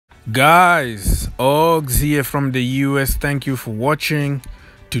Guys, Ogs here from the US. Thank you for watching.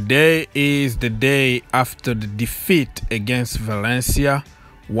 Today is the day after the defeat against Valencia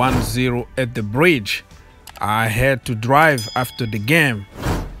 1-0 at the bridge. I had to drive after the game,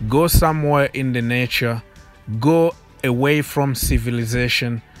 go somewhere in the nature, go away from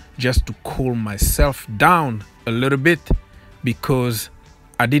civilization just to cool myself down a little bit because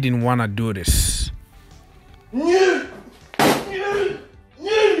I didn't want to do this. Nul! Nul!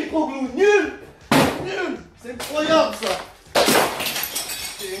 Nul, Microglou! Nul! Nul! C'est incroyable ça!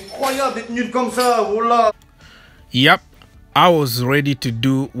 C'est incroyable d'être nul comme ça, voilà! Yep, I was ready to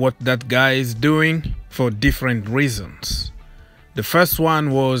do what that guy is doing for different reasons. The first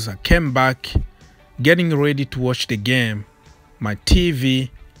one was I came back, getting ready to watch the game. My TV,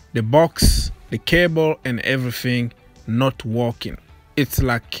 the box, the cable and everything not working. It's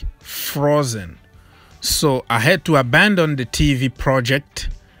like frozen. So I had to abandon the TV project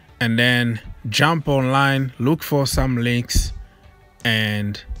and then jump online, look for some links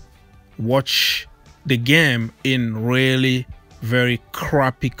and watch the game in really very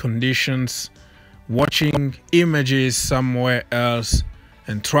crappy conditions, watching images somewhere else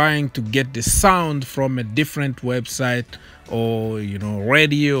and trying to get the sound from a different website or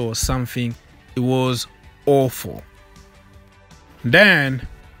radio or something. It was awful. Then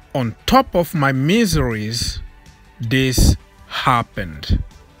on top of my miseries, this happened.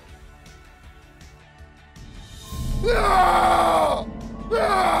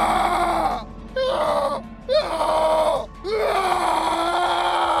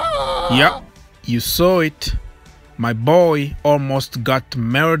 Yep, you saw it. My boy almost got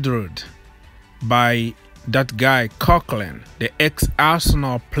murdered by that guy Coquelin, the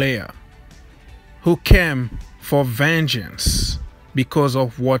ex-Arsenal player, who came for vengeance because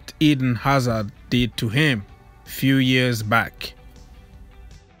of what Eden Hazard did to him a few years back.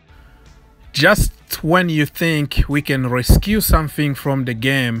 Just when you think we can rescue something from the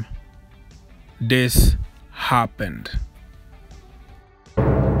game, this happened.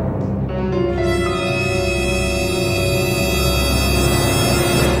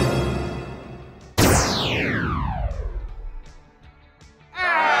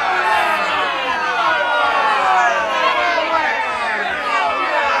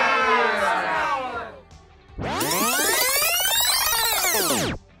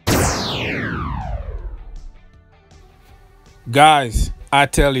 Guys, I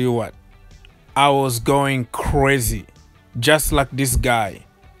tell you what, I was going crazy, just like this guy.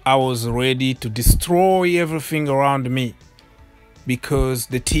 I was ready to destroy everything around me because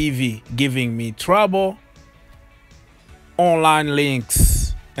the TV giving me trouble, online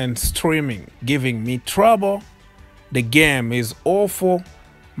links and streaming giving me trouble, the game is awful,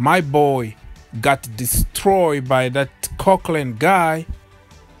 my boy got destroyed by that Coquelin guy,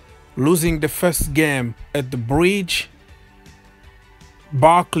 losing the first game at the bridge,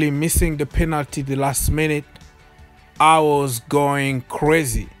 Barkley missing the penalty the last minute. I was going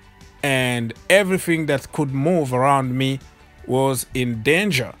crazy and everything that could move around me was in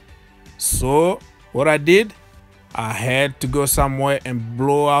danger. So what I did, I had to go somewhere and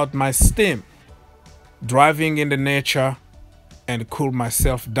blow out my steam, driving in the nature and cool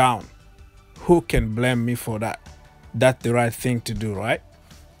myself down. Who can blame me for that? That's the right thing to do, right?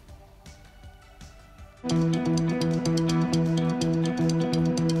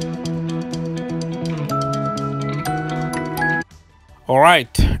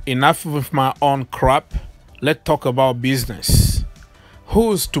 Alright, enough with my own crap. Let's talk about business.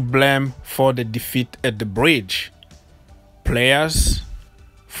 Who's to blame for the defeat at the bridge? Players,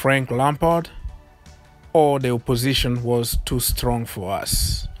 Frank Lampard, or the opposition was too strong for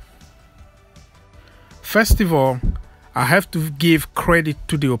us? First of all, I have to give credit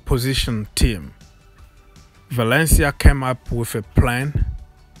to the opposition team. Valencia came up with a plan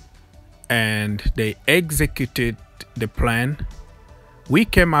and they executed the plan. We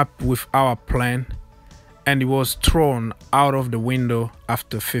came up with our plan and it was thrown out of the window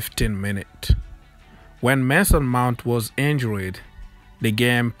after 15 minutes. When Mason Mount was injured, the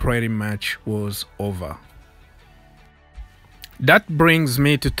game pretty much was over. That brings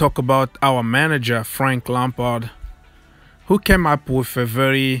me to talk about our manager, Frank Lampard, who came up with a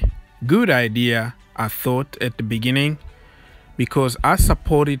very good idea, I thought, at the beginning, because I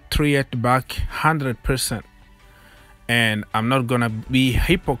supported 3 at the back 100%. And I'm not gonna be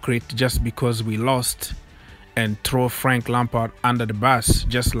hypocrite just because we lost and throw Frank Lampard under the bus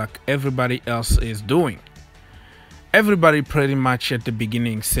just like everybody else is doing. Everybody pretty much at the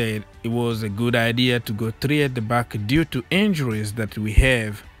beginning said it was a good idea to go 3 at the back due to injuries that we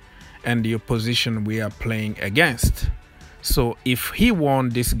have and the opposition we are playing against. So if he won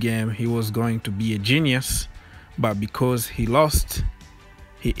this game, he was going to be a genius. But because he lost,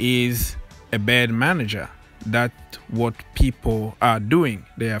 he is a bad manager. That's what people are doing.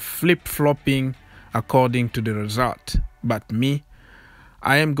 They are flip-flopping according to the result. But me,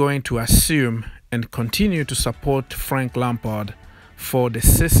 I am going to assume and continue to support Frank Lampard for the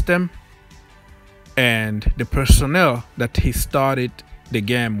system and the personnel that he started the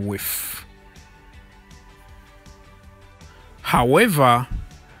game with. However,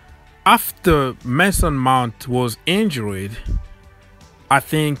 after Mason Mount was injured, I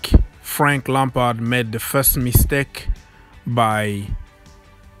think Frank Lampard made the first mistake by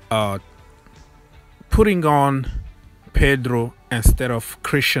putting on Pedro instead of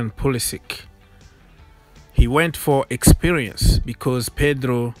Christian Pulisic. He went for experience because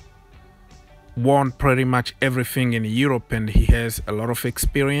Pedro won pretty much everything in Europe and he has a lot of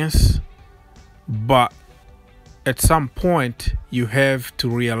experience. But at some point, you have to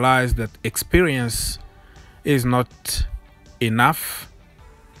realize that experience is not enough.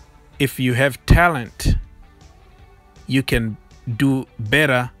 If you have talent, you can do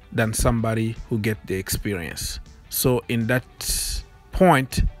better than somebody who get the experience. So in that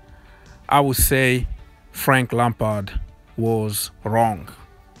point, I would say Frank Lampard was wrong.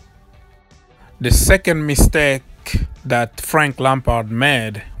 The second mistake that Frank Lampard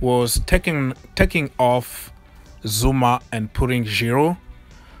made was taking off Zuma and putting Giroud.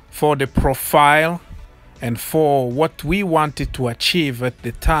 For the profile and for what we wanted to achieve at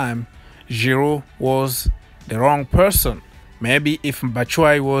the time, Giroud was the wrong person. Maybe if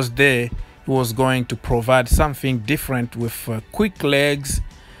Batshuayi was there, he was going to provide something different with quick legs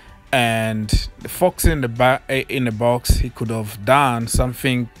and the fox in the box. He could have done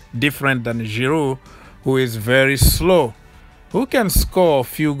something different than Giroud, who is very slow, who can score a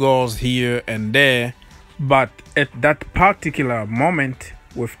few goals here and there. But at that particular moment,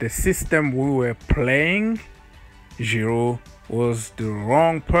 with the system we were playing, Giroud was the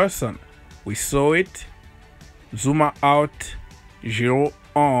wrong person. We saw it. Zuma out, Giroud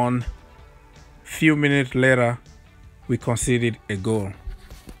on. Few minutes later, we conceded a goal.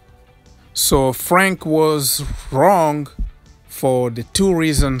 So Frank was wrong for the two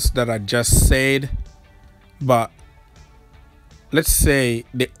reasons that I just said. But let's say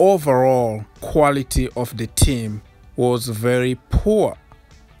the overall quality of the team was very poor.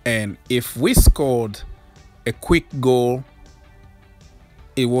 And if we scored a quick goal,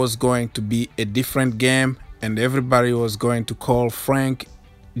 it was going to be a different game and everybody was going to call Frank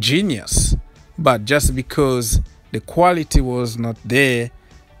genius. But just because the quality was not there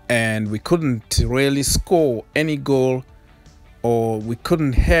and we couldn't really score any goal, or we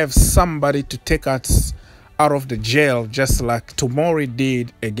couldn't have somebody to take us out of the jail just like Tomori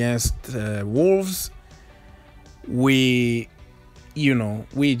did against Wolves, we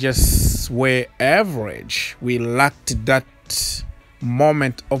just were average. We lacked that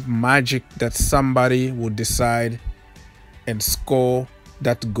moment of magic that somebody would decide and score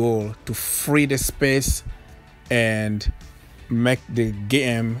that goal to free the space and make the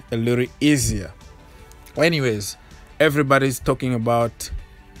game a little easier. Anyways, everybody's talking about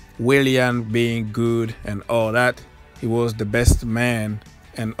Willian being good and all that. He was the best man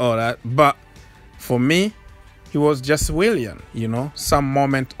and all that. But for me, he was just Willian, some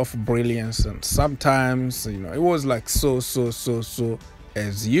moment of brilliance. And sometimes, it was like so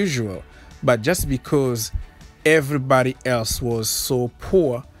as usual. But just because everybody else was so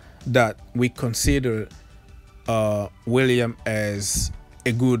poor that we consider William as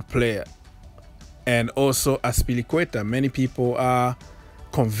a good player. And also Azpilicueta. Many people are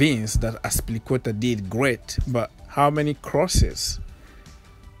convinced that Azpilicueta did great. But how many crosses?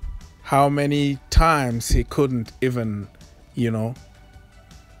 How many times he couldn't even,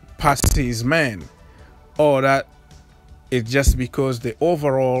 pass his man? All that is just because the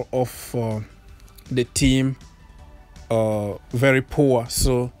overall of the team very poor.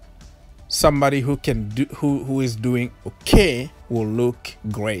 So somebody who can do who is doing okay will look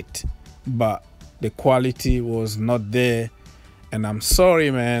great, but the quality was not there. And I'm sorry,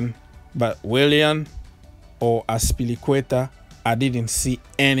 man, but Willian or Azpilicueta, I didn't see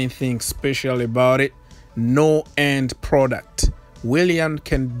anything special about it. No end product. Willian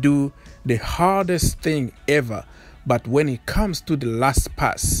can do the hardest thing ever, but when it comes to the last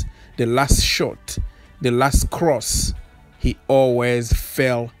pass, the last shot, the last cross, he always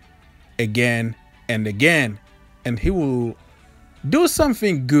fell again and again. And he will do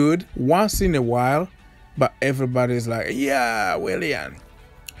something good once in a while, but everybody's like, yeah, Willian.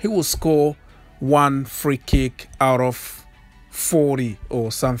 He will score one free kick out of 40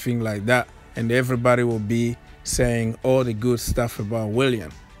 or something like that, and everybody will be saying all the good stuff about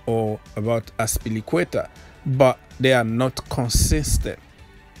Willian or about Aspilicueta, but they are not consistent.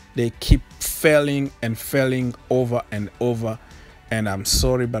 They keep failing and failing over and over, and I'm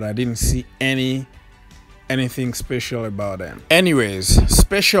sorry, but I didn't see anything special about them. Anyways,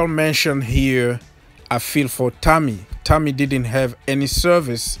 special mention here, I feel for Tammy. Tammy didn't have any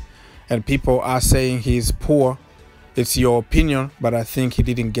service, and people are saying he's poor. It's your opinion, but I think he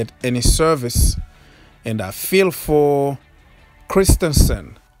didn't get any service. And I feel for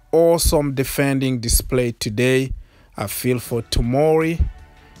Christensen. Awesome defending display today. I feel for Tomori,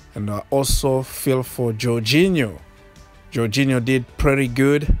 and I also feel for Jorginho. Jorginho did pretty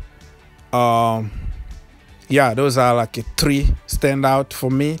good. Yeah, those are like a 3 standout for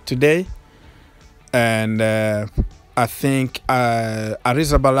me today. And I think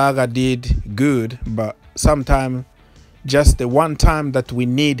Arrizabalaga did good, but sometimes just the one time that we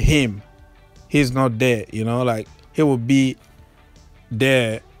need him, he's not there. You know, like he will be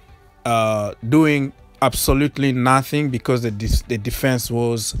there doing absolutely nothing because the defense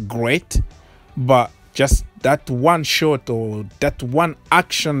was great, but just that one shot or that one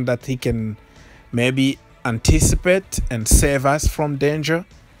action that he can maybe anticipate and save us from danger,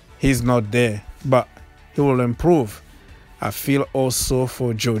 he's not there, but he will improve. I feel also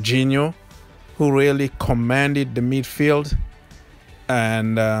for Jorginho, who really commanded the midfield,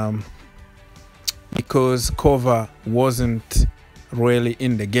 and because Kova wasn't really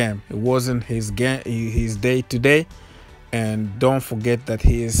in the game, it wasn't his game, his day today, and don't forget that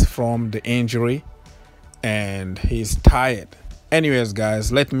he is from the injury and he's tired. Anyways,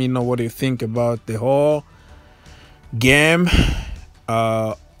 guys, let me know what you think about the whole game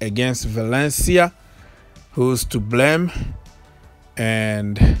against Valencia. Who's to blame?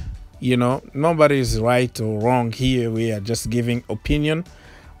 And you know, nobody is right or wrong here. We are just giving opinion,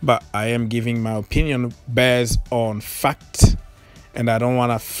 but I am giving my opinion based on fact, and I don't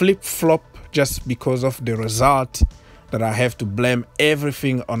want to flip-flop just because of the result that I have to blame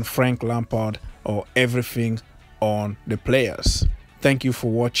everything on Frank Lampard or everything on the players. Thank you for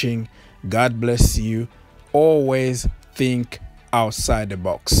watching. God bless you. Always think outside the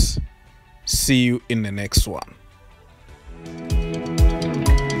box. See you in the next one.